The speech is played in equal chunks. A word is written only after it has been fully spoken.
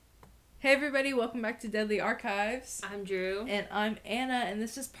Hey everybody, welcome back to Deadly Archives. I'm Drew. And I'm Anna, and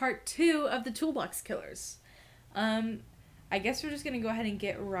this is part 2 of the Toolbox Killers. I guess we're just going to go ahead and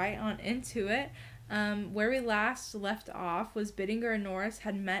get right on into it. Where we last left off was Bittinger and Norris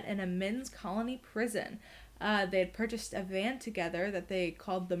had met in a men's colony prison. They had purchased a van together that they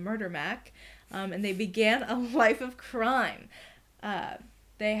called the Murder Mac, and they began a life of crime.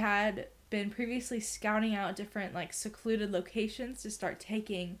 They had been previously scouting out different, secluded locations to start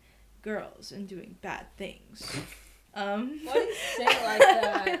taking girls and doing bad things. Why do you say it like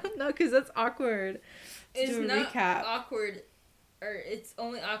that? I don't know, because that's awkward. It's not awkward, or it's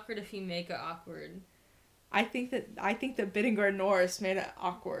only awkward if you make it awkward. I think that Bittinger and Norris made it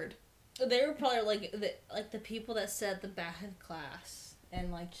awkward. They were probably the people that sat at the back of class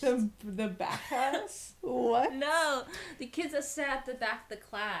and the back class. What? No, the kids that sat at the back of the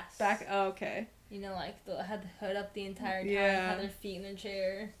class. Oh, okay. You know, they had the hood up the entire time, had their feet in a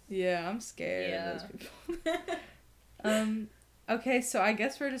chair. Yeah, I'm scared of those people. Okay, so I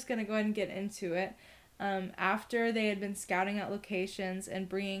guess we're just going to go ahead and get into it. After they had been scouting out locations and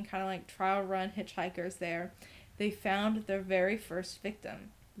bringing kind of trial run hitchhikers there, they found their very first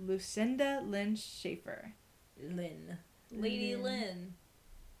victim, Lucinda Lynn Schaefer. Lady Lynn.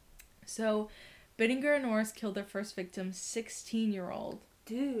 So, Bittinger and Norris killed their first victim, 16-year-old.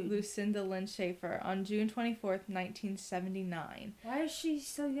 Dude. Lucinda Lynn Schaefer on June 24th, 1979. Why is she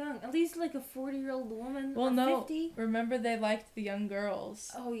so young? At least a 40-year-old woman. Well, or no. 50? Remember they liked the young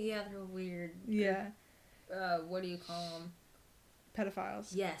girls. Oh yeah, they're weird. Yeah. What do you call them?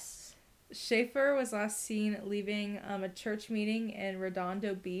 Pedophiles. Yes. Schaefer was last seen leaving a church meeting in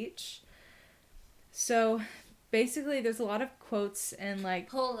Redondo Beach. So, basically, there's a lot of quotes and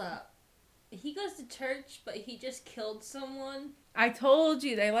Hold up. He goes to church, but he just killed someone? I told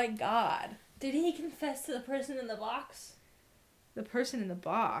you, they like God. Did he confess to the person in the box? The person in the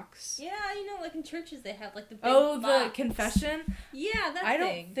box? Yeah, in churches they have, the big box. The confession? Yeah, that I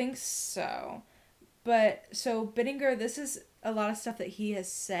thing. don't think so. But, so, Bittinger, this is a lot of stuff that he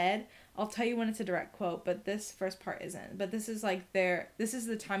has said. I'll tell you when it's a direct quote, but this first part isn't. But this is, this is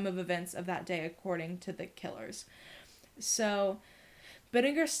the time of events of that day, according to the killers. So,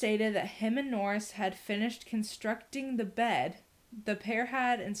 Bittinger stated that him and Norris had finished constructing the bed. The pair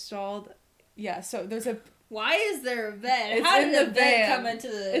had installed... Yeah, so there's a... Why is there a bed? It's How in did the bed van. come into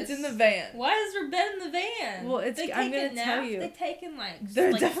this? It's in the van. Why is there a bed in the van? Well, I'm going to tell you. They taking,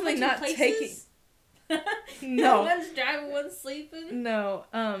 They're definitely not places? taking... No. One's driving, one's sleeping? No.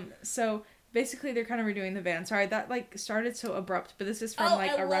 So... Basically, they're kind of redoing the van. Sorry, that, started so abrupt, but this is from,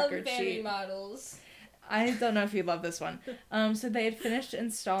 a record sheet. I love van models. I don't know if you love this one. So they had finished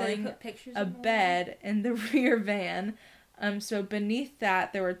installing a bed bed in the rear van. So beneath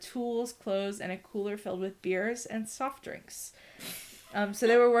that, there were tools, clothes, and a cooler filled with beers and soft drinks. So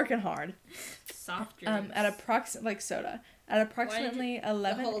they were working hard. Soft drinks? At soda. At approximately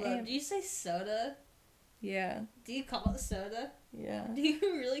 11 Hold a.m. on. Do you say soda? Yeah. Do you call it soda? Yeah. Do you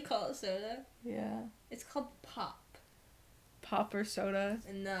really call it soda? Yeah. It's called pop. Pop or soda?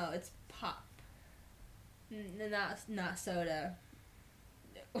 No, it's pop. Not soda.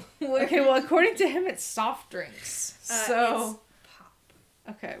 Okay, well, according to him, it's soft drinks. So. It's pop.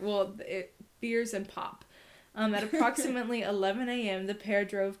 Okay, well, beers and pop. At approximately 11 a.m., the pair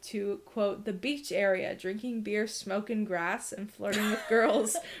drove to, quote, the beach area, drinking beer, smoking grass, and flirting with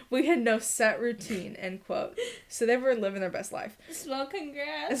girls. We had no set routine, end quote. So they were living their best life. Smoking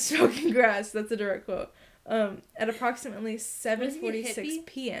grass? Smoking grass, that's a direct quote. At approximately 7:46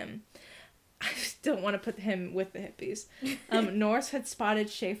 p.m., I don't want to put him with the hippies. Norris had spotted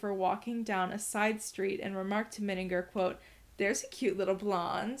Schaefer walking down a side street and remarked to Bittinger, quote, there's a cute little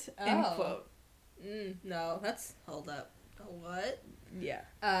blonde, end quote. No, hold up. What? Yeah.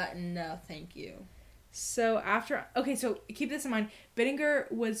 No, thank you. So so keep this in mind.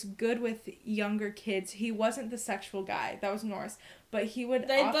 Bittinger was good with younger kids. He wasn't the sexual guy. That was Norris. But he would...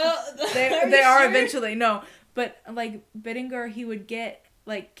 They are eventually. No. But, Bittinger, he would get,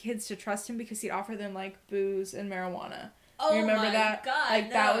 kids to trust him because he'd offer them, booze and marijuana. Oh, you remember my that? God.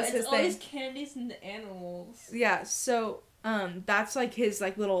 That was his thing. It's always candies and animals. Yeah, so, that's, his,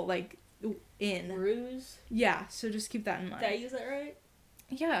 little, in. Ruse? Yeah, so just keep that in mind. Did I use that right?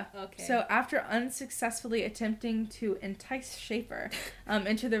 Yeah. Okay. So after unsuccessfully attempting to entice Schaefer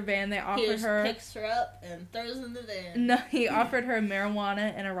into their van, they offered her... He picks her up and throws in the van. No, he offered her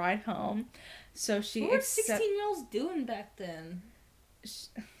marijuana and a ride home. So she... What were 16-year-olds doing back then?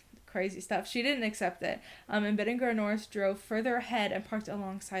 Crazy stuff. She didn't accept it. And Bittinger and Norris drove further ahead and parked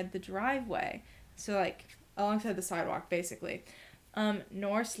alongside the driveway. So, alongside the sidewalk, basically.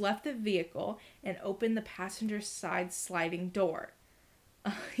 Norris left the vehicle and opened the passenger side sliding door.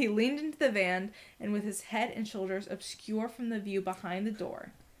 He leaned into the van and with his head and shoulders obscure from the view behind the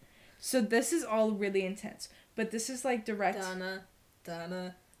door. So this is all really intense. But this is like direct... Donna,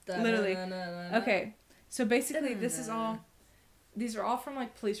 Donna, literally. Okay. So basically this is all... These are all from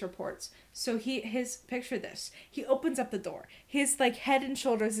like police reports. So picture this. He opens up the door. His like head and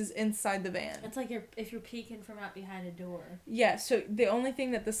shoulders is inside the van. It's like if you're peeking from out behind a door. Yeah, so the only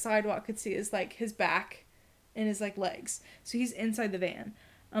thing that the sidewalk could see is like his back and his like legs. So he's inside the van.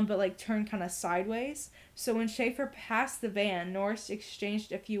 But like turned kind of sideways. So when Schaefer passed the van, Norris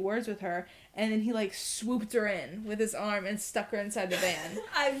exchanged a few words with her, and then he like swooped her in with his arm and stuck her inside the van.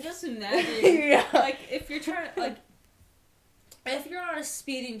 I'm just imagining, yeah. Like if you're trying to like, if you're on a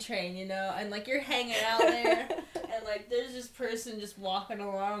speeding train, you know, and like you're hanging out there, and like there's this person just walking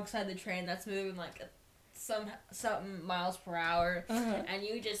alongside the train that's moving like something miles per hour, and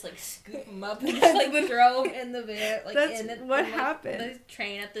you just like scoop them up and just like throw them in the van, like that's in it, what in, happened. The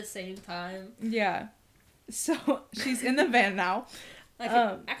train at the same time. Yeah, so she's in the van now, like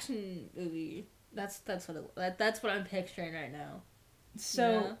an action movie. That's what I'm picturing right now.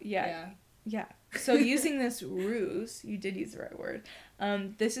 So yeah. So using this ruse, you did use the right word.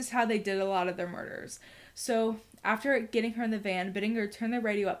 This is how they did a lot of their murders. So after getting her in the van, Bittinger turned the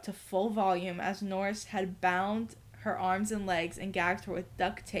radio up to full volume as Norris had bound her arms and legs and gagged her with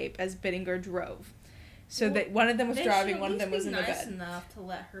duct tape as Bittinger drove. So that one of them was driving, one of them was in the bed. Nice enough to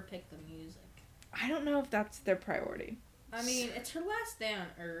let her pick the music. I don't know if that's their priority. I mean, it's her last day on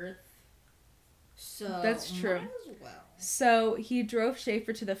Earth. So that's true. Might as well. So he drove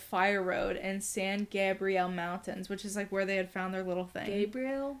Schaefer to the fire road in San Gabriel Mountains, which is like where they had found their little thing.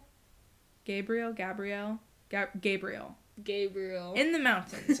 Gabriel. In the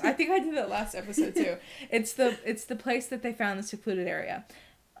mountains. I think I did that last episode too. It's the place that they found the secluded area.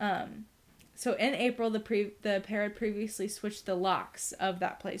 So in April, the pair had previously switched the locks of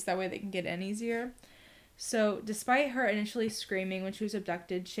that place. That way they can get in easier. So despite her initially screaming when she was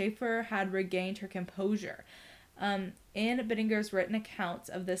abducted, Schaefer had regained her composure. In Bittinger's written accounts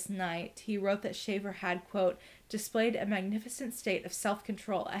of this night, he wrote that Schaefer had, quote, displayed a magnificent state of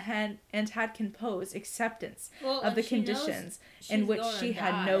self-control and had composed acceptance of the conditions in which she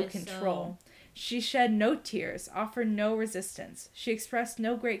had no control. So... She shed no tears, offered no resistance. She expressed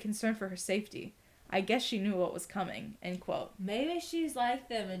no great concern for her safety. I guess she knew what was coming, end quote. Maybe she's like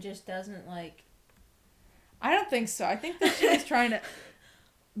them and just doesn't, like... I don't think so. I think that she was trying to...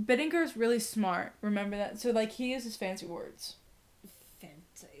 Bittinger's really smart. Remember that? So, like, he uses fancy words.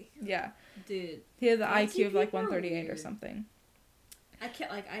 Fancy. Yeah. Dude. He has the IQ of, like, 138 or something. I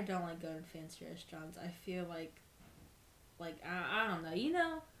don't like going to fancy restaurants. I feel like, I don't know. You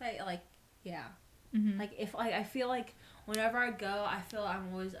know? Yeah. Mm-hmm. Like, I feel like whenever I go, I feel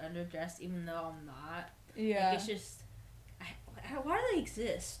I'm always underdressed even though I'm not. Yeah. Like, it's just... why do they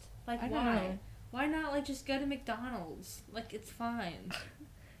exist? Like, I why? don't know. Why not, like, just go to McDonald's? Like, it's fine.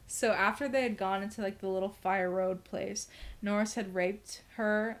 So after they had gone into, like, the little fire road place, Norris had raped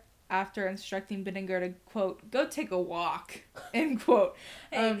her after instructing Bittinger to, quote, go take a walk, end quote.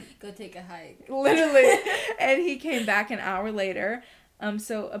 Hey, go take a hike. Literally. And he came back an hour later.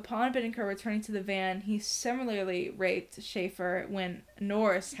 So upon Bittinger returning to the van, he similarly raped Schaefer when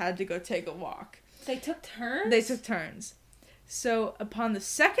Norris had to go take a walk. They took turns? They took turns. So, upon the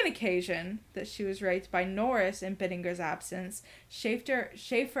second occasion that she was raped by Norris in Bittinger's absence,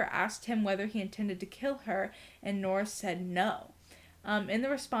 Schaefer asked him whether he intended to kill her, and Norris said no. In the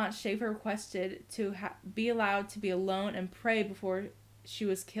response, Schaefer requested to be allowed to be alone and pray before she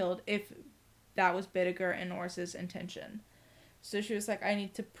was killed, if that was Bittinger and Norris's intention. So she was like, I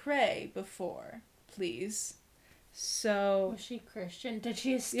need to pray before, please. So... Was she Christian? Did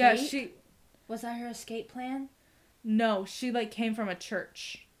she escape? Yeah, she... Was that her escape plan? No, she, like, came from a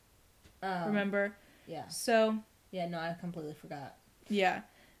church. Oh. Remember? Yeah. So... Yeah, no, I completely forgot. Yeah.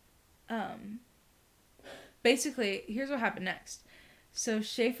 Basically, here's what happened next. So,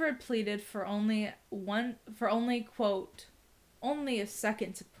 Schaefer had pleaded for only, quote, only a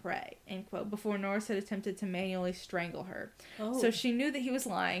second to pray, end quote, before Norris had attempted to manually strangle her. Oh. So she knew that he was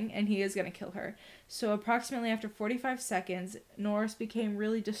lying, and he is going to kill her. So approximately after 45 seconds, Norris became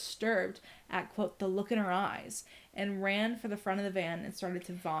really disturbed at, quote, the look in her eyes, and ran for the front of the van and started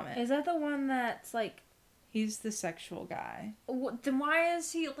to vomit. Is that the one that's, like... He's the sexual guy. Then why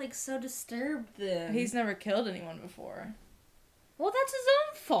is he, like, so disturbed, then? He's never killed anyone before. Well, that's his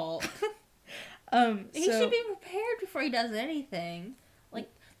own fault. He should be prepared before he does anything. Like,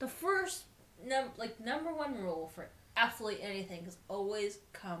 the first, number one rule for absolutely anything is always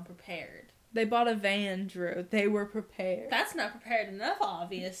come prepared. They bought a van, Drew. They were prepared. That's not prepared enough,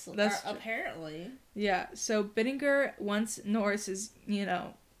 obviously. That's or apparently. Yeah, so Bittinger, once Norris is,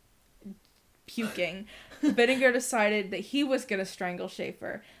 puking, Bittinger decided that he was going to strangle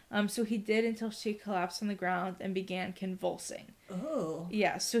Schaefer. So he did until she collapsed on the ground and began convulsing. Oh.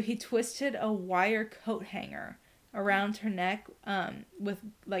 Yeah, so he twisted a wire coat hanger around her neck with,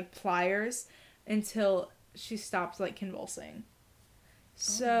 like, pliers until she stopped, like, convulsing.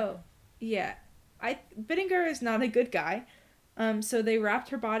 So, yeah. Bittinger is not a good guy. So they wrapped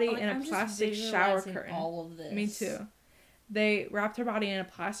her body in a plastic shower curtain. All of this. Me too. They wrapped her body in a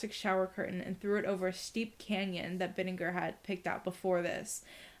plastic shower curtain and threw it over a steep canyon that Bittinger had picked out before this.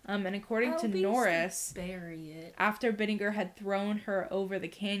 And according to Norris, bury it. After Bittinger had thrown her over the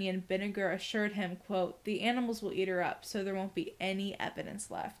canyon, Bittinger assured him, quote, "The animals will eat her up, so there won't be any evidence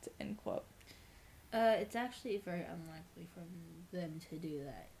left," end quote. It's actually very unlikely for them to do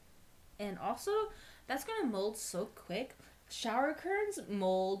that. And also, that's gonna mold so quick. Shower curtains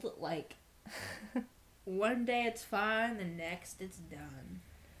mold, like, one day it's fine, the next it's done.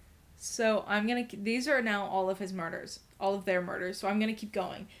 So these are now all of his murders, all of their murders, so I'm gonna keep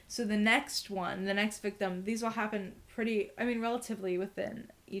going. So the next victim, these will happen relatively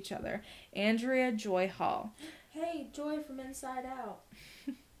within each other. Andrea Joy Hall. Hey, Joy from Inside Out.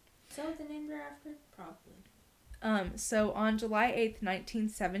 Is that what the names are after? Probably. So on July 8th,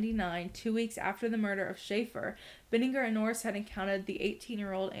 1979, 2 weeks after the murder of Schaefer, Bittinger and Norris had encountered the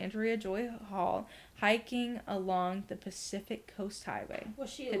 18-year-old Andrea Joy Hall hiking along the Pacific Coast Highway. Was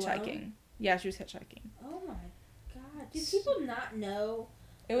she hitchhiking? Alone? Yeah, she was hitchhiking. Oh my god. Do people not know?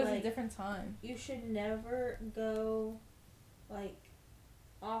 It was a different time. You should never go, like,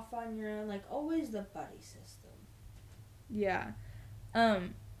 off on your own. Like, always the buddy system. Yeah.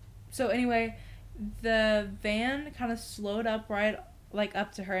 So anyway, the van kind of slowed up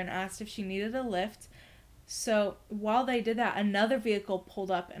up to her and asked if she needed a lift. So while they did that, another vehicle pulled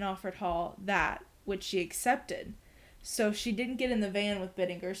up and offered Hall that, which she accepted. So she didn't get in the van with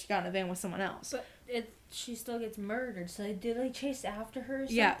Bittinger. She got in a van with someone else. But she still gets murdered. So did they chase after her or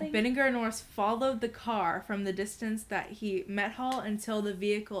something? Yeah, Bittinger and Norris followed the car from the distance that he met Hall until the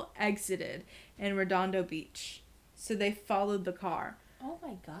vehicle exited in Redondo Beach. So they followed the car. Oh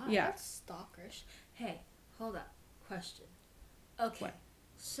my god, yeah. That's stalkerish. Hey, hold up. Question. Okay, what?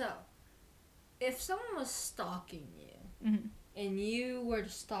 So, if someone was stalking you, Mm-hmm. and you were to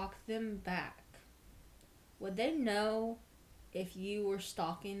stalk them back, would they know if you were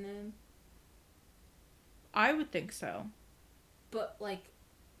stalking them? I would think so. But, like,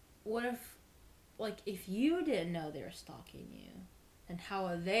 what if you didn't know they were stalking you, then how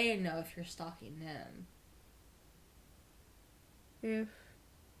would they know if you're stalking them?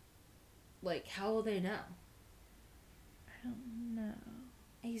 How will they know? I don't know.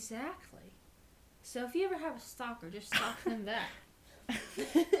 Exactly. So if you ever have a stalker, just stalk them back.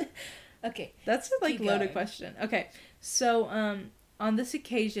 Okay. That's a loaded question. Okay. So on this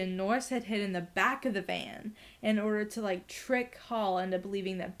occasion, Norris had hid in the back of the van in order to trick Hall into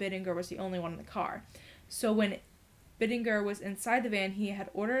believing that Bittinger was the only one in the car. So when Bittinger was inside the van, he had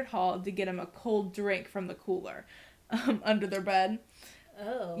ordered Hall to get him a cold drink from the cooler under their bed.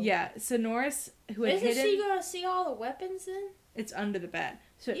 Oh. Yeah, so Norris, who had Isn't she gonna see all the weapons then? It's under the bed.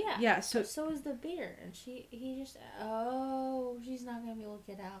 So so is the beer, and she's not gonna be able to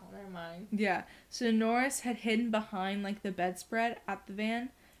get out. Never mind. Yeah, so Norris had hidden behind the bedspread at the van,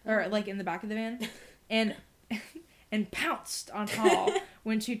 or in the back of the van, and pounced on Hall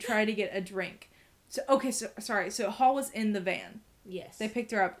when she tried to get a drink. So so Hall was in the van. Yes. They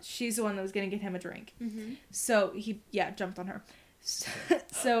picked her up. She's the one that was gonna get him a drink. Mm-hmm. So he jumped on her.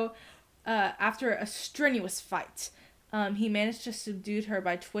 So after a strenuous fight, he managed to subdue her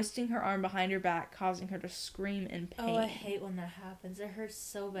by twisting her arm behind her back, causing her to scream in pain. Oh, I hate when that happens. It hurts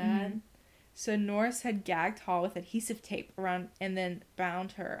so bad. Mm-hmm. So Norris had gagged Hall with adhesive tape around and then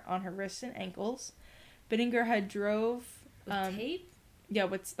bound her on her wrists and ankles. Bittinger had drove... With tape? Yeah,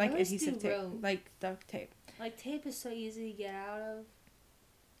 with adhesive tape. Rope. Like duct tape. Tape is so easy to get out of.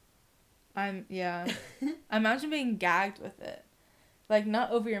 Imagine being gagged with it.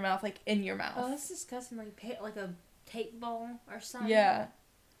 Not over your mouth, in your mouth. Oh, that's disgusting. Like a tape ball or something. Yeah.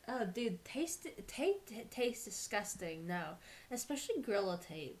 Oh, dude, tape tastes disgusting. No, especially Gorilla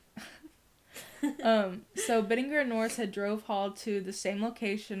Tape. So Bittinger and Norris had drove Hall to the same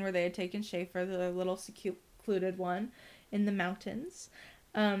location where they had taken Schaefer, the little secluded one in the mountains.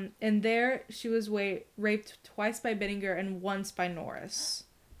 And there she was raped twice by Bittinger and once by Norris,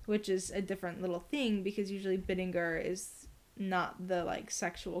 which is a different little thing because usually Bittinger is not the, like,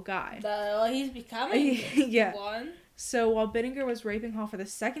 sexual guy. He's becoming yeah. one. So while Bittinger was raping Hall for the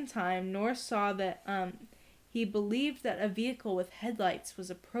second time, Norris saw that he believed that a vehicle with headlights was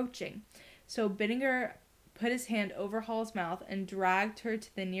approaching. So Bittinger put his hand over Hall's mouth and dragged her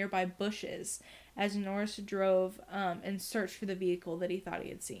to the nearby bushes as Norris drove and searched for the vehicle that he thought he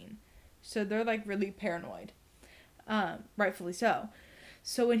had seen. So they're, like, really paranoid. Rightfully so.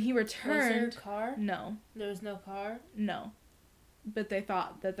 So when he returned... Was there a car? No. There was no car? No. But they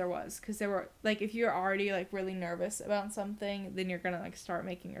thought that there was. Because they were... Like, if you're already, like, really nervous about something, then you're going to, like, start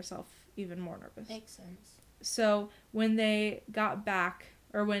making yourself even more nervous. Makes sense. So when they got back...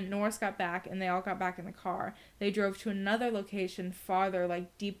 Or when Norris got back and they all got back in the car, they drove to another location farther,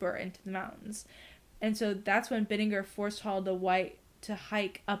 like, deeper into the mountains. And so that's when Bittinger forced Hall to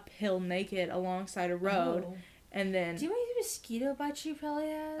hike uphill naked alongside a road. Oh. And then... Do you know how many mosquito bites she probably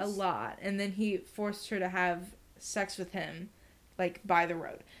has? A lot. And then he forced her to have sex with him, like, by the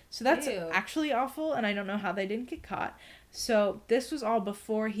road. So that's actually awful, and I don't know how they didn't get caught. So this was all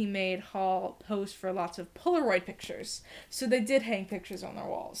before he made Hall pose for lots of Polaroid pictures. So they did hang pictures on their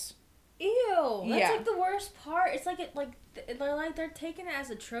walls. Ew! That's, like, the worst part. It's like, they're taking it as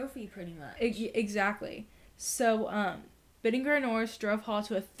a trophy, pretty much. Exactly. So, Bittinger and Norris drove Hall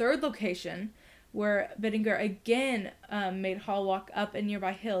to a third location, where Bittinger again made Hall walk up a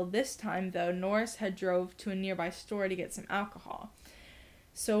nearby hill. This time, though, Norris had drove to a nearby store to get some alcohol.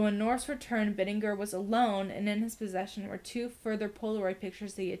 So when Norris returned, Bittinger was alone, and in his possession were 2 further Polaroid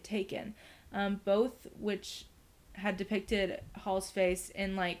pictures that he had taken, both which had depicted Hall's face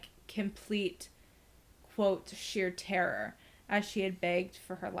in, like, complete, quote, sheer terror, as she had begged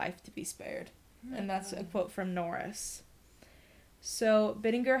for her life to be spared. And that's a quote from Norris. So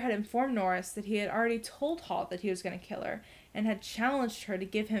Bittinger had informed Norris that he had already told Hall that he was going to kill her, and had challenged her to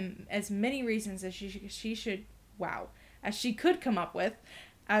give him as many reasons as as she could come up with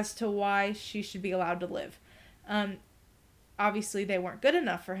as to why she should be allowed to live. Obviously, they weren't good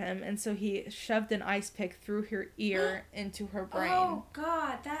enough for him, and so he shoved an ice pick through her ear into her brain. Oh,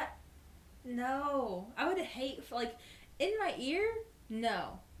 God, no. I would hate, like, in my ear,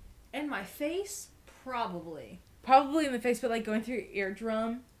 no. In my face, probably. Probably in the face, but, like, going through your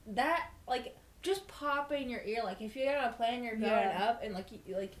eardrum. That, like, just pop in your ear, like, if you're on a plane, you're going up, and, like,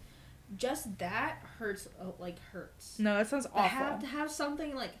 just that hurts, hurts. No, that sounds awful. To have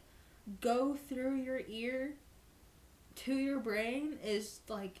something, like, go through your ear to your brain is,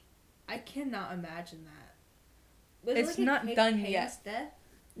 like, I cannot imagine that. It's not done yet. Death?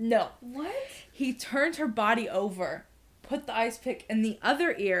 No. What? He turned her body over, put the ice pick in the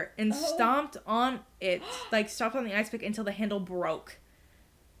other ear, and stomped on it, stomped on the ice pick until the handle broke.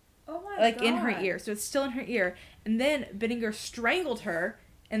 Oh my God. In her ear. So it's still in her ear. And then Bittinger strangled her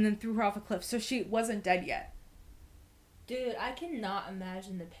and then threw her off a cliff. So she wasn't dead yet. Dude, I cannot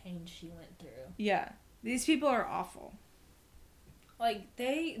imagine the pain she went through. Yeah. These people are awful. Like,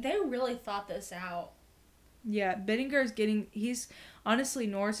 they really thought this out. Yeah, Bittinger is honestly,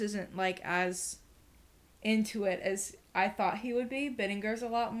 Norris isn't, like, as into it as I thought he would be. Bittinger's a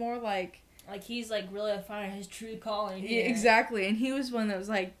lot more, like... Like, he's, like, really finding his true calling here. Yeah, exactly, and he was one that was,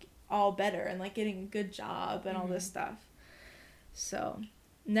 like, all better and, like, getting a good job and all this stuff. So,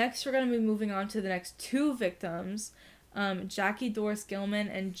 next we're going to be moving on to the next 2 victims, Jackie Doris Gilman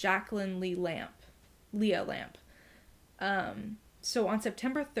and Jacqueline Leah Lamp. So on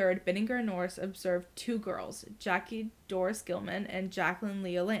September 3rd, Bittinger and Norris observed 2 girls, Jackie Doris Gilman and Jacqueline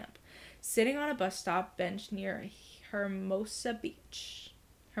Leah Lamp, sitting on a bus stop bench near Hermosa Beach.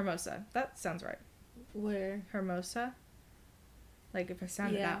 Hermosa. That sounds right. Where? Hermosa? Like, if I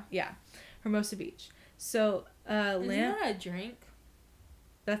sound it out. Yeah. Hermosa Beach. So, Lamp... Isn't that a drink?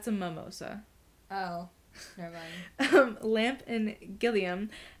 That's a mimosa. Oh. Never mind. Lamp and Gilliam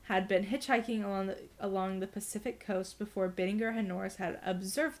had been hitchhiking along the Pacific coast before Bittinger and Norris had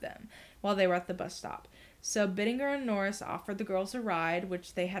observed them while they were at the bus stop. So Bittinger and Norris offered the girls a ride,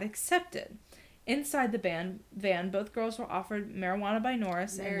 which they had accepted. Inside the van, both girls were offered marijuana by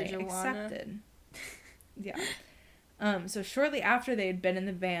Norris, and they accepted. Yeah. So shortly after they had been in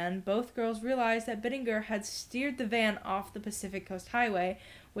the van, both girls realized that Bittinger had steered the van off the Pacific Coast Highway,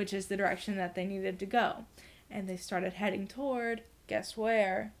 which is the direction that they needed to go. And they started heading toward, guess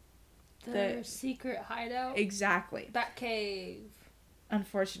where? The secret hideout? Exactly. That cave.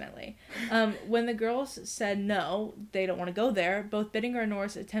 Unfortunately. When the girls said no, they don't want to go there, both Bittinger and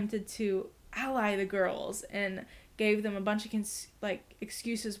Norris attempted to ally the girls and gave them a bunch of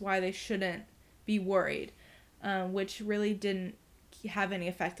excuses why they shouldn't be worried, which really didn't have any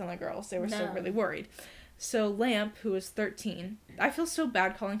effect on the girls. They were still really worried. So Lamp, who was 13, I feel so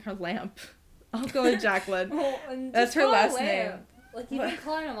bad calling her Lamp. I'll go with Jacqueline. Well, and That's just her call last it name. Lamp. Like, you've been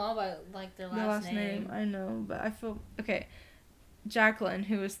calling them all by, like, their last name. I know, but I feel... Okay. Jacqueline,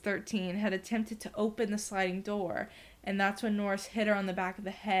 who was 13, had attempted to open the sliding door, and that's when Norris hit her on the back of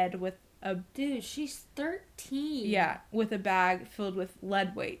the head with a... Dude, she's 13. Yeah, with a bag filled with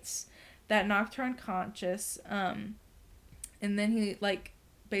lead weights. That knocked her unconscious, and then he, like,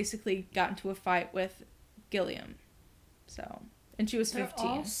 basically got into a fight with Gilliam. So... And she was 15.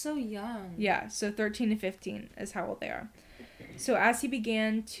 They're all so young. Yeah, so 13 to 15 is how old they are. So as he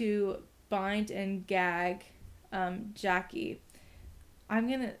began to bind and gag Jackie, I'm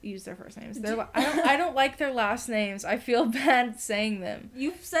going to use their first names. I don't like their last names. I feel bad saying them.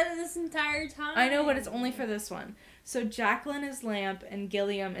 You've said it this entire time. I know, but it's only for this one. So Jacqueline is Lamp and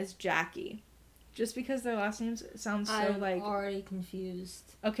Gilliam is Jackie. Just because their last names sound so I'm like... already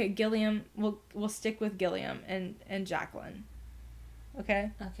confused. Okay, Gilliam, we'll stick with Gilliam and Jacqueline.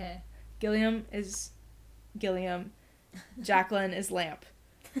 Okay? Okay. Gilliam is Gilliam. Jacqueline is Lamp.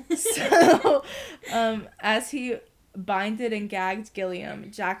 So, as he binded and gagged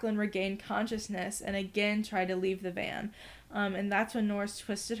Gilliam, Jacqueline regained consciousness and again tried to leave the van. And that's when Norris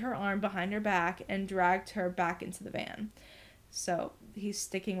twisted her arm behind her back and dragged her back into the van. So, he's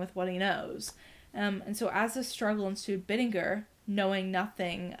sticking with what he knows. And so as the struggle ensued, Bittinger, knowing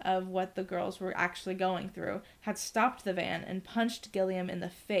nothing of what the girls were actually going through, had stopped the van and punched Gilliam in the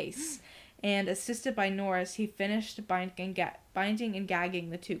face. And assisted by Norris, he finished binding and gagging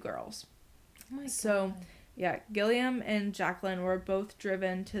the two girls. Oh my So, God. yeah, Gilliam and Jacqueline were both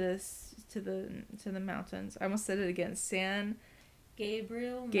driven to the mountains. I almost said it again.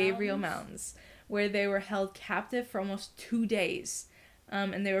 Gabriel Mountains, where they were held captive for almost 2 days.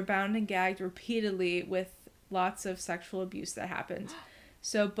 And they were bound and gagged repeatedly with lots of sexual abuse that happened.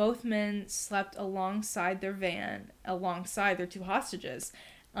 So both men slept alongside their van, alongside their two hostages.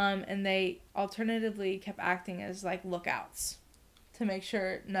 And they alternatively kept acting as, like, lookouts to make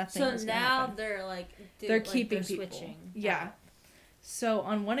sure nothing was going to happen. So now they're, like... They're keeping people. Switching. Yeah. So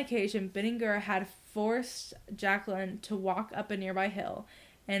on one occasion, Bittinger had forced Jacqueline to walk up a nearby hill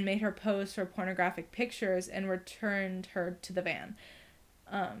and made her pose for pornographic pictures and returned her to the van.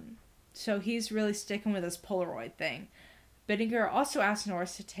 So he's really sticking with his Polaroid thing. Bittinger also asked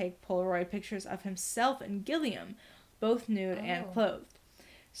Norris to take Polaroid pictures of himself and Gilliam, both nude and clothed.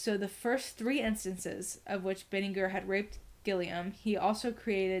 So the first 3 instances of which Bittinger had raped Gilliam, he also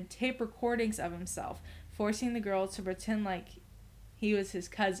created tape recordings of himself, forcing the girl to pretend like he was his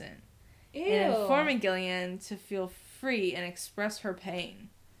cousin. Ew. And informing Gilliam to feel free and express her pain.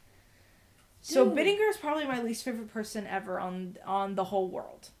 So Bittinger is probably my least favorite person ever on the whole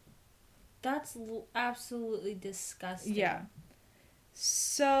world. That's absolutely disgusting. Yeah.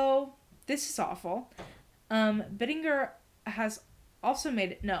 So, this is awful. Bittinger has also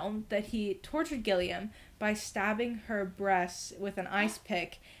made it known that he tortured Gilliam by stabbing her breasts with an ice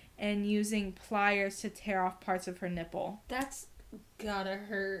pick and using pliers to tear off parts of her nipple. That's gotta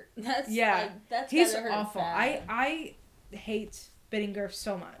hurt. That's He's gotta hurt awful. bad. I hate Bittinger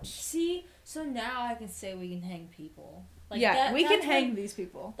so much. See, so now I can say we can hang people. Like, yeah, we can hang when, these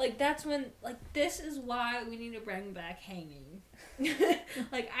people. Like, that's when, like, this is why we need to bring back hanging.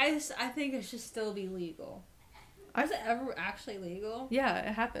 Like, I think it should still be legal. Was it ever actually legal? Yeah,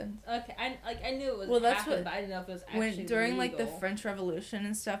 it happened. Okay, I knew it was But I didn't know if it was actually during, legal. like, the French Revolution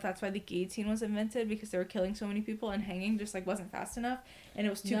and stuff, that's why the guillotine was invented, because they were killing so many people, and hanging just, like, wasn't fast enough, and it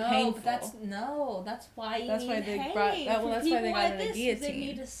was too painful. But that's why you that's need why they hanging. brought that. Well, that's why they got like in a this, guillotine. They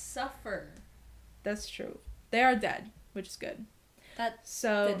need to suffer. That's true. They are dead, which is good.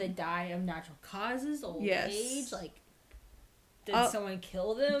 Did they die of natural causes, old age? Like, did someone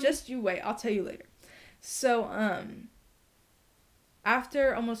kill them? Just you wait. I'll tell you later. So,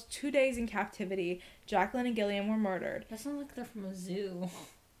 after almost 2 days in captivity, Jacqueline and Gilliam were murdered. That sounds like they're from a zoo.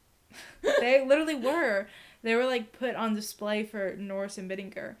 They literally were. They were, like, put on display for Norris and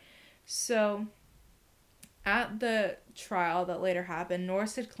Bittinger. So, at the trial that later happened,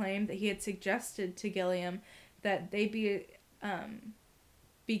 Norris had claimed that he had suggested to Gilliam that they be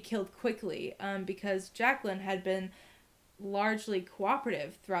killed quickly, because Jacqueline had been largely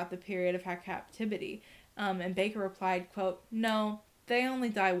cooperative throughout the period of her captivity. And Baker replied, quote, "No, they only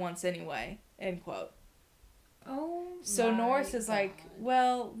die once anyway," end quote. Oh, so Norris is like,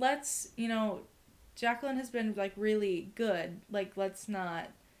 well, let's, Jacqueline has been, like, really good. Like, let's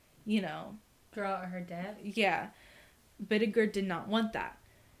not, draw out her death? Yeah. Bittinger did not want that.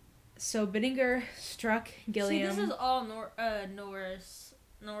 So Bittinger struck Gilliam. See, this is all Norris's?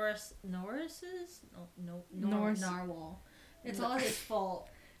 No, Narwhal. It's all his fault.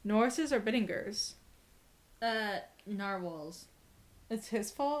 Norris's or Bittinger's? Narwhal's. It's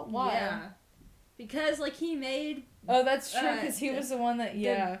his fault? Why? Yeah. Because, like, he made... Oh, that's true, because he was the one that,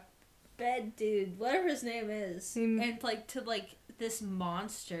 yeah. Bed dude, whatever his name is. And, like, to, like, this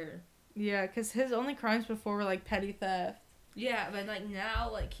monster. Yeah, because his only crimes before were, like, petty theft. Yeah, but, like, now,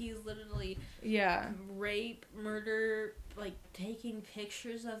 like, he's literally... Yeah. Rape, murder, like, taking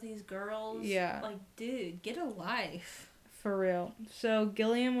pictures of these girls. Yeah. Like, dude, get a life. For real. So,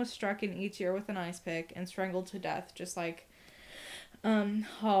 Gilliam was struck in each ear with an ice pick and strangled to death, just like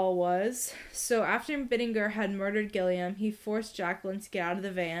Hall was. So, after Bittinger had murdered Gilliam, he forced Jacqueline to get out of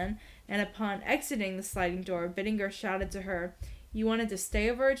the van, and upon exiting the sliding door, Bittinger shouted to her, "You wanted to stay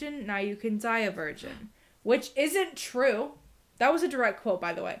a virgin? Now you can die a virgin." Which isn't true. That was a direct quote,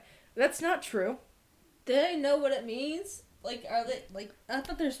 by the way. That's not true. Do they know what it means? Like, are they, like, I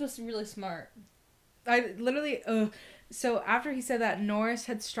thought they were supposed to be really smart. I literally, So after he said that, Norris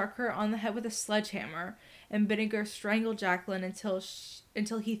had struck her on the head with a sledgehammer, and Bittinger strangled Jacqueline until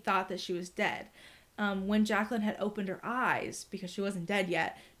he thought that she was dead. When Jacqueline had opened her eyes, because she wasn't dead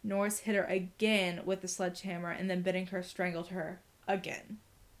yet, Norris hit her again with the sledgehammer, and then Bittinger strangled her again.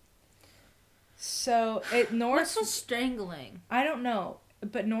 So, Norris... What's strangling? I don't know,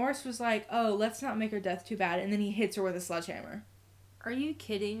 but Norris was like, oh, let's not make her death too bad, and then he hits her with a sledgehammer. Are you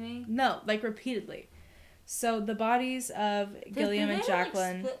kidding me? No, like, repeatedly. So, the bodies of Gilliam and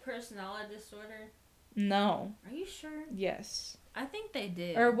Jacqueline... Like, split personality disorder? No. Are you sure? Yes. I think they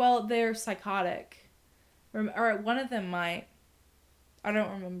did. Or, well, they're psychotic. Or one of them might. I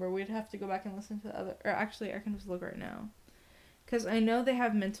don't remember. We'd have to go back and listen to the other... Or, actually, I can just look right now. Because I know they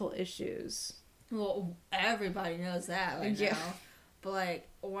have mental issues. Well, everybody knows that right now. But, like,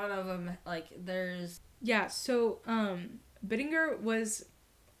 one of them, like, there's... Yeah, so, Bittinger was,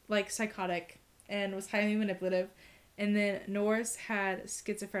 like, psychotic and was highly manipulative. And then Norris had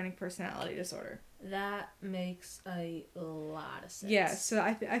schizophrenic personality disorder. That makes a lot of sense. Yeah, so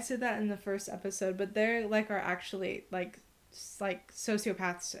I said that in the first episode, but they're, like, are actually, like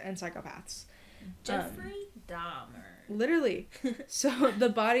sociopaths and psychopaths. Jeffrey Dahmer. Literally. So the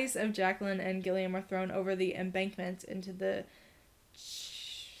bodies of Jacqueline and Gilliam were thrown over the embankment into the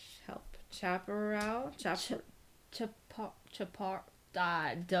chaparral?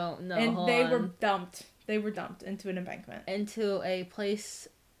 I don't know. And they were dumped. They were dumped into an embankment. Into a place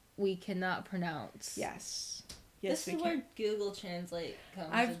we cannot pronounce. Yes. Yes, this is where Google Translate comes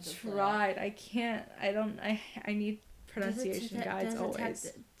I've into tried. Play. I can't. I need pronunciation guides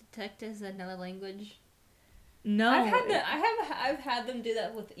always. Detect as another language? No. I've had them do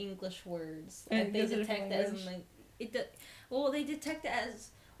that with English words. Like they detect it as like they detect it as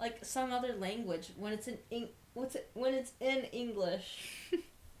like some other language when it's when it's in English.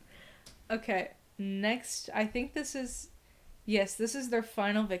 Okay. Next, I think this is their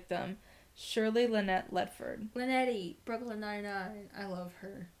final victim, Shirley Lynette Ledford. Lynette, Brooklyn Nine-Nine. I love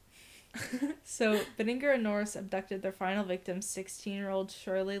her. So, Bittinger and Norris abducted their final victim, 16-year-old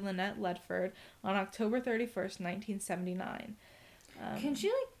Shirley Lynette Ledford, on October 31st, 1979. Can she,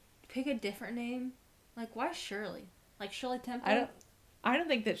 like, pick a different name? Like, why Shirley? Like, Shirley Temple? I don't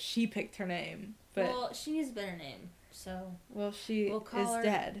think that she picked her name. But well, she needs a better name, so... Well, we'll call her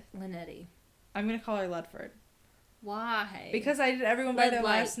dead. Lynette. I'm going to call her Ledford. Why? Because I did everyone by their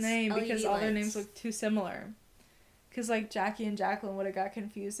last name, because all their names look too similar. Because, like, Jackie and Jacqueline would have got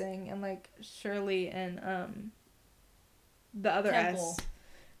confusing, and, like, Shirley and, the other Temple. S.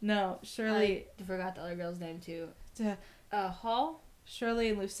 No, Shirley... I forgot the other girl's name, too. Hall? Shirley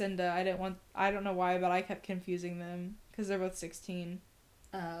and Lucinda. I don't know why, but I kept confusing them, because they're both 16.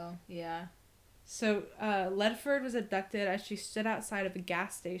 Oh, yeah. So, Ledford was abducted as she stood outside of a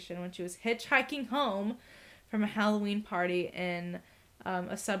gas station when she was hitchhiking home from a Halloween party in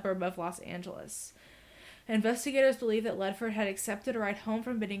a suburb of Los Angeles. Investigators believe that Ledford had accepted a ride home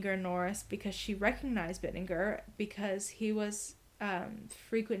from Bittinger and Norris because she recognized Bittinger because he was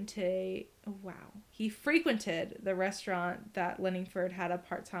frequented the restaurant that Lenningford had a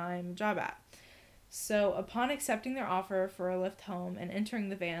part-time job at. So, upon accepting their offer for a lift home and entering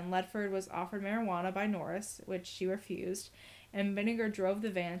the van, Ledford was offered marijuana by Norris, which she refused, and Bittinger drove the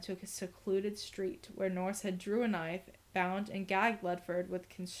van to a secluded street where Norris had drew a knife, bound and gagged Ledford with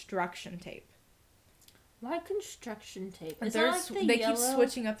construction tape. Why construction tape? Is that like they keep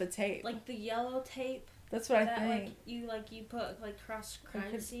switching up the tape. Like the yellow tape? That's what I think. You put like cross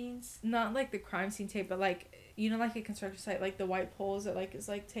crime scenes? Not like the crime scene tape, but like, you know, like a construction site, like the white poles that like is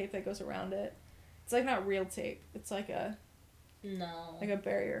like tape that goes around it. It's like not real tape. It's like a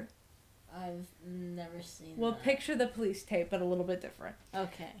barrier. I've never seen well, that. Picture the police tape, but a little bit different.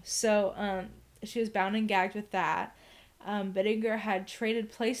 Okay. So, she was bound and gagged with that. Bittinger had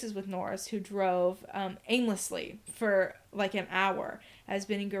traded places with Norris, who drove aimlessly for like an hour as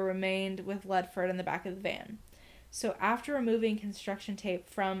Binninger remained with Ledford in the back of the van. So after removing construction tape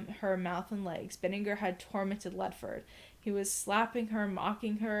from her mouth and legs, Binninger had tormented Ledford. He was slapping her,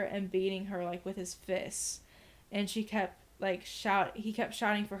 mocking her, and beating her, like, with his fists. And she kept, like, he kept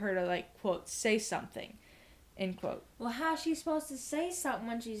shouting for her to, like, quote, say something, end quote. Well, how's she supposed to say something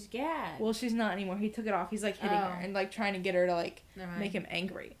when she's gagged? Well, she's not anymore. He took it off. He's, like, hitting her and, like, trying to get her to, like, make him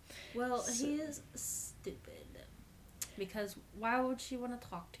angry. Well, he is stupid. Because why would she want to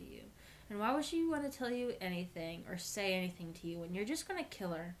talk to you? And why would she want to tell you anything or say anything to you when you're just going to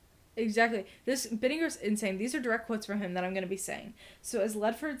kill her? Exactly. Binninger's insane. These are direct quotes from him that I'm going to be saying. So as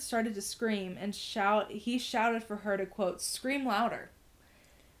Ledford started to scream and shout, he shouted for her to, quote, scream louder.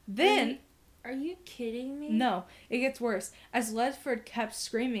 Then... Are you kidding me? No, it gets worse. As Ledford kept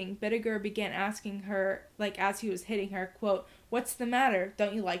screaming, Binninger began asking her, like, as he was hitting her, quote, what's the matter?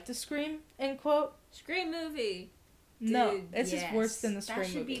 Don't you like to scream? End quote. Scream movie. No, Dude, it's just worse than the Scream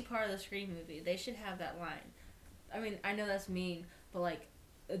movie. That should be part of the Scream movie. They should have that line. I mean, I know that's mean, but, like,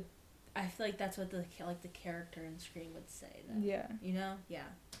 I feel like that's what the character in Scream would say. Though. Yeah. You know? Yeah.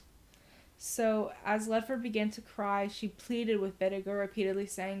 So, as Ledford began to cry, she pleaded with Binninger, repeatedly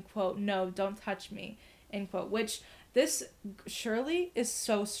saying, quote, no, don't touch me, end quote. Which, this, Shirley is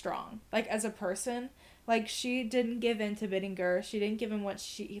so strong. Like, as a person, like, she didn't give in to Binninger. She didn't give him what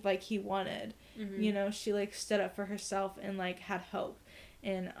he wanted. Mm-hmm. You know, she, like, stood up for herself and, like, had hope.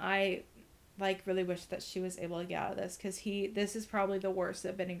 And I, like, really wish that she was able to get out of this, because this is probably the worst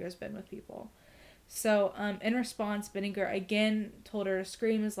that Binninger's been with people. So, in response, Binninger again told her to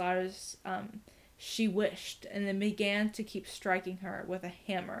scream as loud as she wished, and then began to keep striking her with a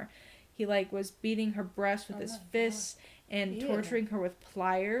hammer. He, like, was beating her breast with his fists and torturing her with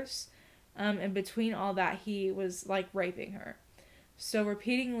pliers. And between all that, he was, like, raping her. So,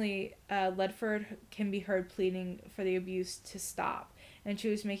 repeatedly, Ledford can be heard pleading for the abuse to stop. And she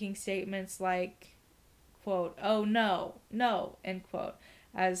was making statements like, quote, oh, no, no, end quote,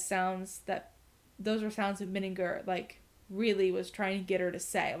 as sounds that, those were sounds that Binninger, like, really was trying to get her to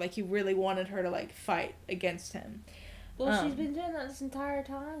say. Like, he really wanted her to, like, fight against him. Well, she's been doing that this entire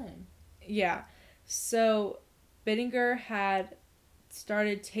time. Yeah. So, Binninger had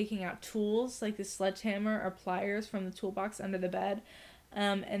started taking out tools, like the sledgehammer or pliers from the toolbox under the bed.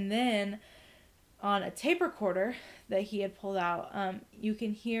 And then, on a tape recorder that he had pulled out, you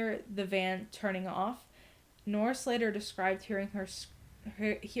can hear the van turning off. Norris later described hearing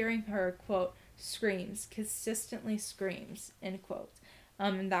her, quote, screams, consistently screams, end quote.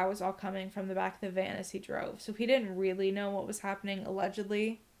 And that was all coming from the back of the van as he drove. So he didn't really know what was happening,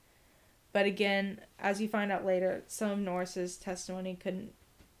 allegedly. But again, as you find out later, some of Norris's testimony couldn't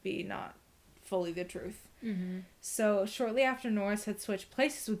be not fully the truth. Mm-hmm. So shortly after Norris had switched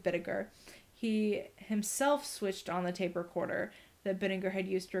places with Binninger, he himself switched on the tape recorder that Binninger had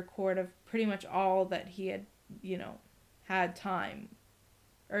used to record of pretty much all that he had, had time.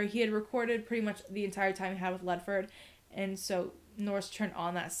 Or he had recorded pretty much the entire time he had with Ledford. And so Norris turned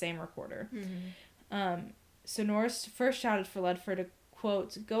on that same recorder. Mm-hmm. So Norris first shouted for Ledford to,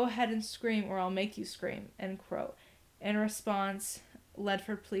 quote, go ahead and scream or I'll make you scream, end quote. In response,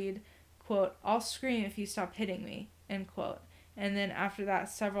 Ledford pleaded, quote, I'll scream if you stop hitting me, end quote. And then after that,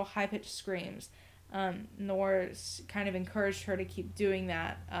 several high-pitched screams. Norris kind of encouraged her to keep doing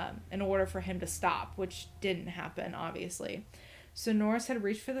that in order for him to stop, which didn't happen, obviously. So Norris had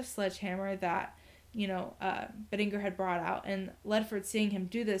reached for the sledgehammer that, Binninger had brought out, and Ledford, seeing him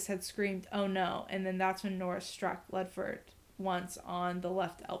do this, had screamed, oh no, and then that's when Norris struck Ledford once on the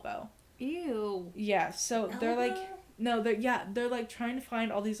left elbow. Ew. Yeah, so they're like, they're like trying to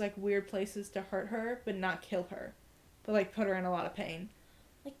find all these like weird places to hurt her, but not kill her, but like put her in a lot of pain.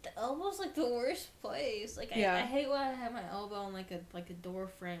 Like the elbow's like the worst place. Like I hate when I have my elbow on like a door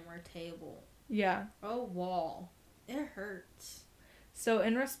frame or a table. Yeah. Or a wall. It hurts. So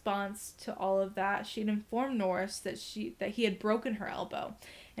in response to all of that, she'd informed Norris that he had broken her elbow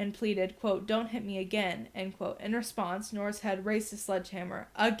and pleaded, quote, don't hit me again, end quote. In response, Norris had raised the sledgehammer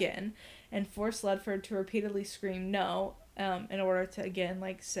again and forced Ledford to repeatedly scream no, in order to again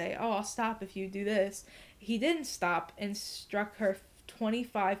like say, oh, I'll stop if you do this. He didn't stop and struck her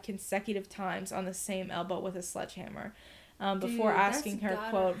 25 consecutive times on the same elbow with a sledgehammer, before asking her,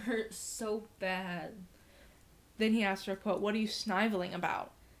 quote, hurt so bad. Then he asked her, quote, what are you sniveling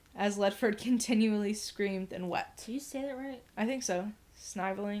about? As Ledford continually screamed and wept. Did you say that right? I think so.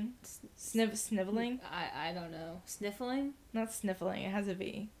 Sniveling? Sniveling? I don't know. Sniffling? Not sniffling. It has a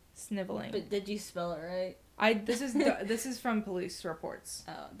V. Sniveling. But did you spell it right? This is from police reports.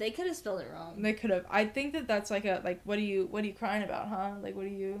 Oh, they could have spelled it wrong. They could have. I think that's like what are you crying about, huh? Like, what are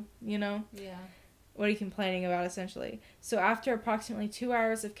you, Yeah. What are you complaining about, essentially? So after approximately 2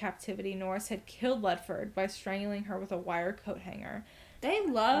 hours of captivity, Norris had killed Ledford by strangling her with a wire coat hanger. They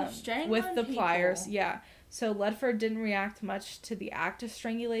love strangling with the people. pliers, yeah. So Ledford didn't react much to the act of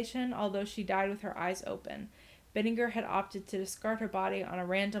strangulation, although she died with her eyes open. Bittinger had opted to discard her body on a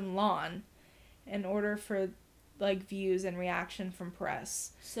random lawn in order for, like, views and reaction from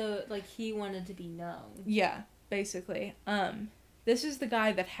press. So, like, he wanted to be known. Yeah, basically. This is the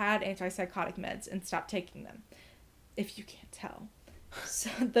guy that had antipsychotic meds and stopped taking them, if you can't tell. So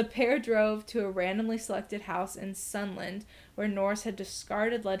the pair drove to a randomly selected house in Sunland, where Norris had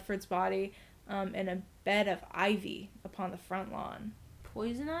discarded Ledford's body in a bed of ivy upon the front lawn.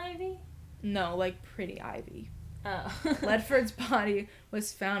 Poison ivy? No, like pretty ivy. Oh. Ledford's body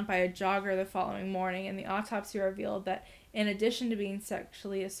was found by a jogger the following morning, and the autopsy revealed that in addition to being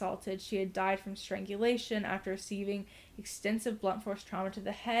sexually assaulted, she had died from strangulation after receiving extensive blunt force trauma to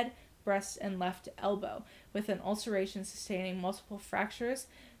the head, breast, and left elbow, with an ulceration sustaining multiple fractures.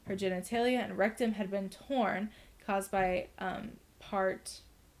 Her genitalia and rectum had been torn, caused by parts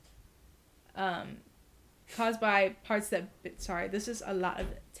that... Sorry, this is a lot of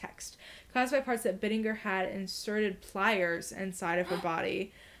text. Caused by parts that Bittinger had inserted pliers inside of her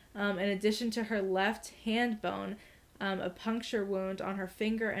body. In addition to her left hand bone, a puncture wound on her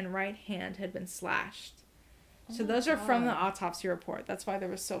finger and right hand had been slashed. So those are from the autopsy report. That's why there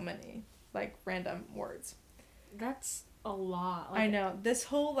were so many, like, random words. That's a lot. I know. This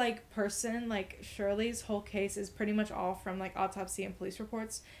whole, like, person, like, Shirley's whole case is pretty much all from, like, autopsy and police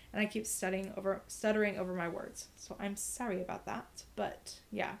reports. And I keep stuttering over my words. So I'm sorry about that. But,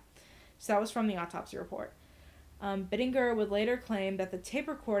 yeah. So that was from the autopsy report. Bittinger would later claim that the tape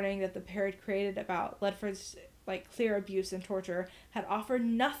recording that the pair had created about Ledford's, like, clear abuse and torture had offered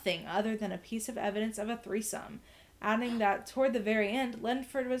nothing other than a piece of evidence of a threesome, adding that toward the very end,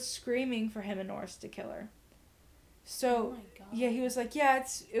 Ledford was screaming for him and Norris to kill her. So, yeah, he was like, yeah,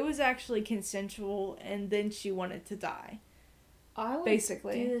 it was actually consensual, and then she wanted to die. I would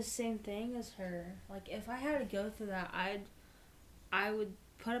basically do the same thing as her. Like, if I had to go through that, I would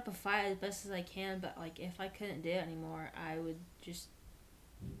put up a fight as best as I can, but, like, if I couldn't do it anymore, I would just,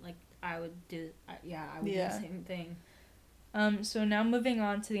 like, I would do the same thing. So now moving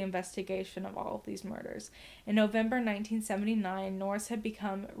on to the investigation of all of these murders. In November 1979, Norris had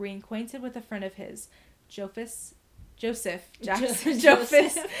become reacquainted with a friend of his, Joseph Jackson,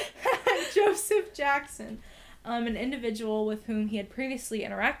 an individual with whom he had previously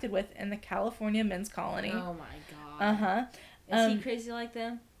interacted with in the California men's colony. Oh my god. Is he crazy like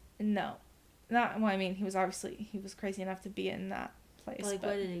them? No. He was crazy enough to be in that place. Like,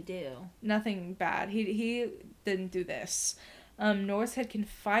 what did he do? Nothing bad. He didn't do this. Norris had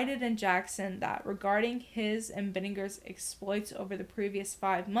confided in Jackson that regarding his and Bittinger's exploits over the previous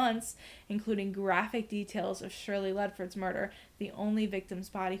 5 months, including graphic details of Shirley Ledford's murder, the only victim's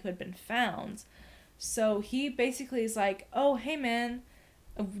body who had been found. So he basically is like, oh, hey man,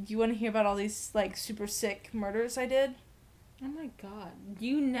 you want to hear about all these, like, super sick murders I did? Oh my god.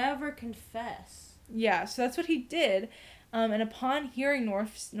 You never confess. Yeah, so that's what he did. And upon hearing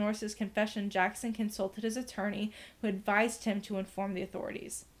Norris's confession, Jackson consulted his attorney, who advised him to inform the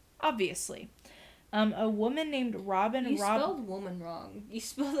authorities. Obviously. A woman named Robin... You spelled woman wrong. You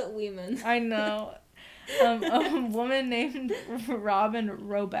spelled it women. I know. A woman named Robin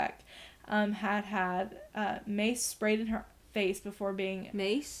Robeck had mace sprayed in her face before being...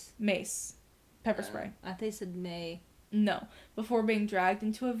 Mace? Mace. Pepper spray. I think it said May. No. Before being dragged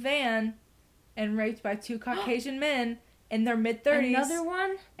into a van and raped by 2 Caucasian men in their mid-30s. Another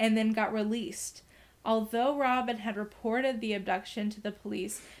one? And then got released. Although Robin had reported the abduction to the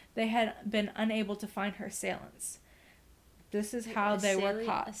police, they had been unable to find her assailants. This is how they were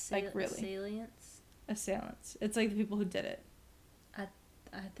caught. Like, really. Assailants. It's like the people who did it. I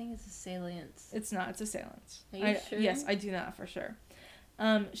think it's assailants. It's not. It's assailants. Are you sure? Yes, I do not for sure.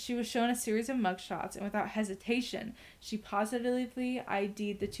 She was shown a series of mugshots, and without hesitation, she positively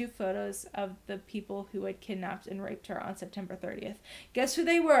ID'd the 2 photos of the people who had kidnapped and raped her on September 30th. Guess who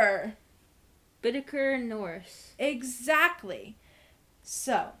they were? Bittinger and Norris. Exactly.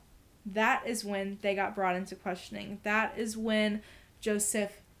 So, that is when they got brought into questioning. That is when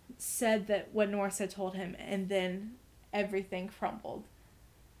Joseph said that what Norris had told him, and then everything crumbled.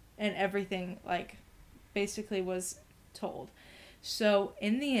 And everything, like, basically was told. So,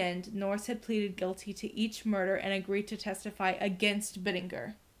 in the end, Norris had pleaded guilty to each murder and agreed to testify against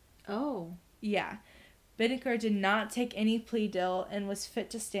Bittinger. Oh. Yeah. Bittinger did not take any plea deal and was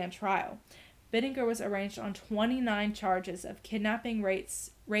fit to stand trial. Bittinger was arraigned on 29 charges of kidnapping,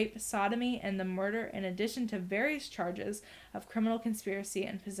 rape, sodomy, and the murder, in addition to various charges of criminal conspiracy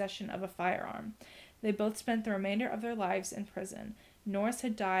and possession of a firearm. They both spent the remainder of their lives in prison. Norris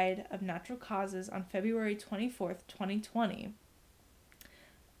had died of natural causes on February 24th, 2020.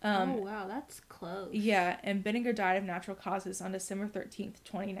 Oh, wow, that's close. Yeah, and Bittinger died of natural causes on December 13th,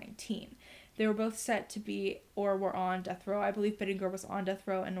 2019. They were both set to be, or were on death row. I believe Bittinger was on death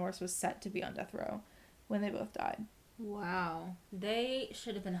row and Norris was set to be on death row when they both died. Wow. They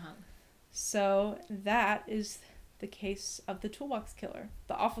should have been hung. So that is the case of the Toolbox Killer.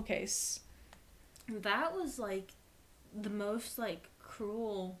 The awful case. That was, like, the most, like,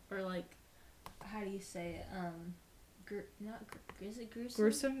 cruel, or, like, how do you say it? Is it gruesome?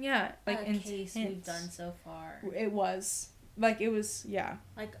 Gruesome, yeah. Like, a case we've done so far. It was. Like, it was, yeah.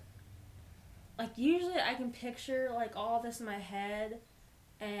 Like, usually I can picture, like, all this in my head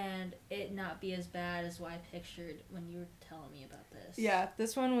and it not be as bad as what I pictured when you were telling me about this. Yeah,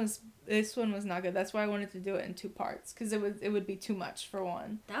 this one was not good. That's why I wanted to do it in 2 parts, because it would be too much for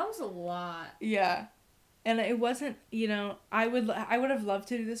one. That was a lot. Yeah. And it wasn't, you know, I would have loved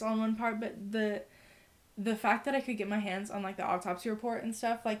to do this all in 1 part, but the fact that I could get my hands on, like, the autopsy report and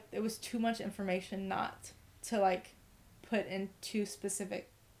stuff, like, it was too much information not to, like, put in 2 specific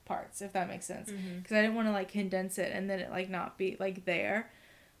parts, if that makes sense. Because I didn't want to, like, condense it and then it, like, not be, like, there.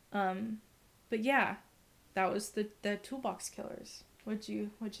 But yeah, that was the Toolbox Killers. What'd you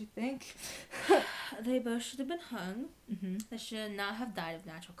think? They both should have been hung. Mm-hmm. They should not have died of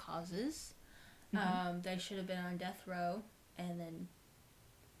natural causes. Mm-hmm. They should have been on death row and then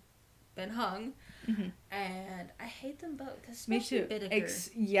been hung. Mm-hmm. And I hate them both, especially Me too. Bittinger.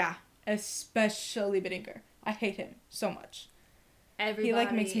 Yeah, especially Bittinger. I hate him so much. Everybody he,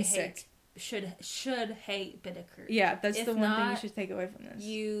 like, makes me sick. Should hate Bittinger. Yeah, that's if the one thing you not, should take away from this.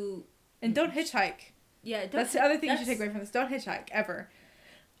 And don't hitchhike. Yeah, that's the other thing you should take away from this. Don't hitchhike, ever.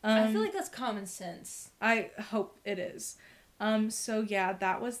 I feel like that's common sense. I hope it is. So yeah,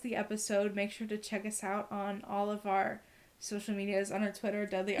 that was the episode. Make sure to check us out on all of our social medias, on our Twitter,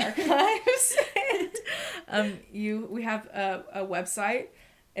 Deadly Archives. And, we have a website.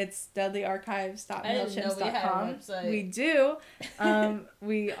 It's deadlyarchives.mailchimps.com. We do.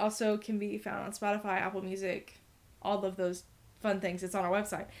 We also can be found on Spotify, Apple Music, all of those fun things. It's on our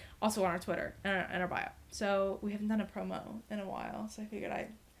website. Also on our Twitter and our bio. So we haven't done a promo in a while, so I figured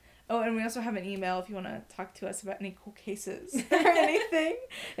I'd... Oh, and we also have an email if you want to talk to us about any cool cases or anything.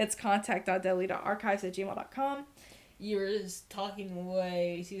 It's contact.deadly.archives@gmail.com. You were just talking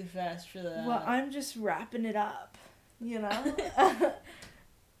way too fast for that. Well, I'm just wrapping it up, you know?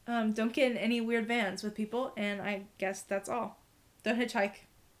 Don't get in any weird vans with people, and I guess that's all. Don't hitchhike.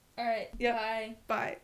 Alright, yep. Bye. Bye.